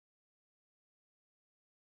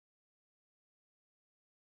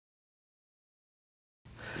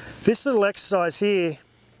This little exercise here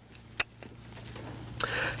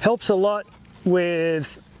helps a lot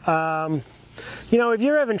with, you know, if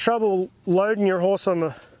you're having trouble loading your horse on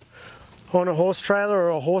a horse trailer or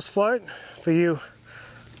a horse float, for you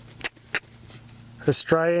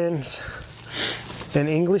Australians and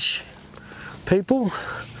English people,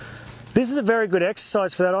 this is a very good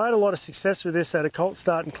exercise for that. I had a lot of success with this at a colt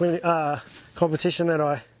starting competition that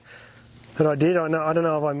I did. I don't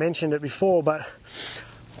know if I mentioned it before, but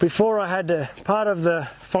before I had to, part of the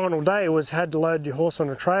final day was had to load your horse on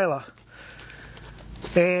a trailer,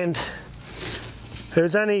 and it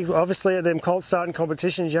was only, obviously at them colt starting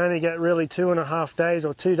competitions, you only get really 2.5 days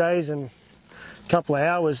or 2 days and a couple of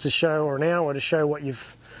hours to show, or an hour to show what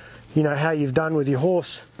you've, you know, how you've done with your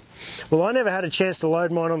horse. Well, I never had a chance to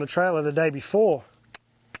load mine on the trailer the day before.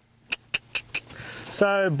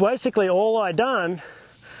 So basically all I done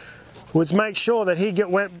was make sure that he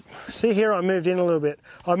went, see here I moved in a little bit.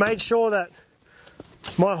 I made sure that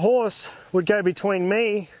my horse would go between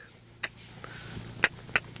me,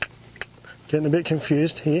 getting a bit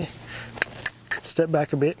confused here, step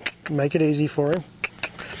back a bit, make it easy for him.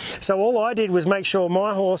 So all I did was make sure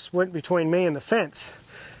my horse went between me and the fence.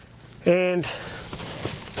 And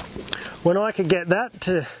when I could get that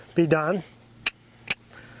to be done,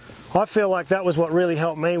 I feel like that was what really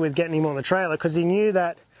helped me with getting him on the trailer, because he knew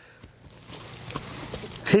that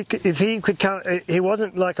if he could come, he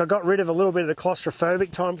wasn't like, I got rid of a little bit of the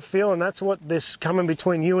claustrophobic type of feel, and that's what this coming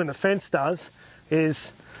between you and the fence does,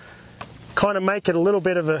 is kind of make it a little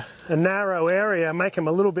bit of a narrow area, make him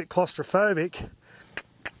a little bit claustrophobic.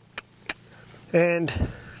 And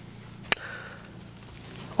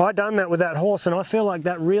I done that with that horse, and I feel like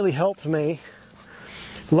that really helped me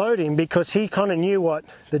load him, because he kind of knew what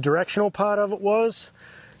the directional part of it was.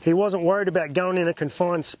 He wasn't worried about going in a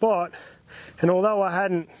confined spot, and although I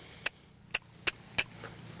hadn't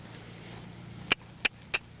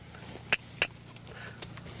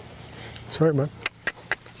sorry man,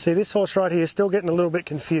 see this horse right here is still getting a little bit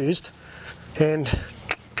confused, and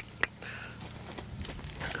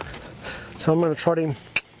so I'm going to trot him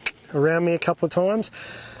around me a couple of times.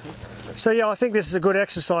 So yeah, I think this is a good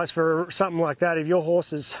exercise for something like that. If your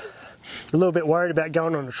horse is a little bit worried about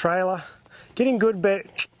going on a trailer, getting good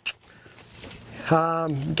bet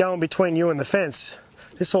going between you and the fence.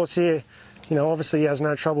 This horse here, you know, obviously he has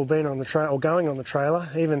no trouble being on the trailer or going on the trailer.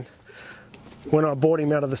 Even when I bought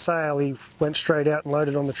him out of the sale, he went straight out and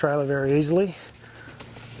loaded on the trailer very easily.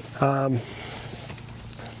 But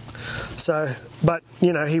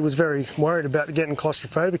you know, he was very worried about getting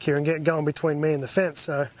claustrophobic here and going between me and the fence.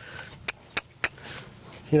 So,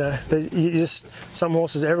 you know, some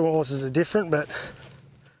horses, every horses are different, but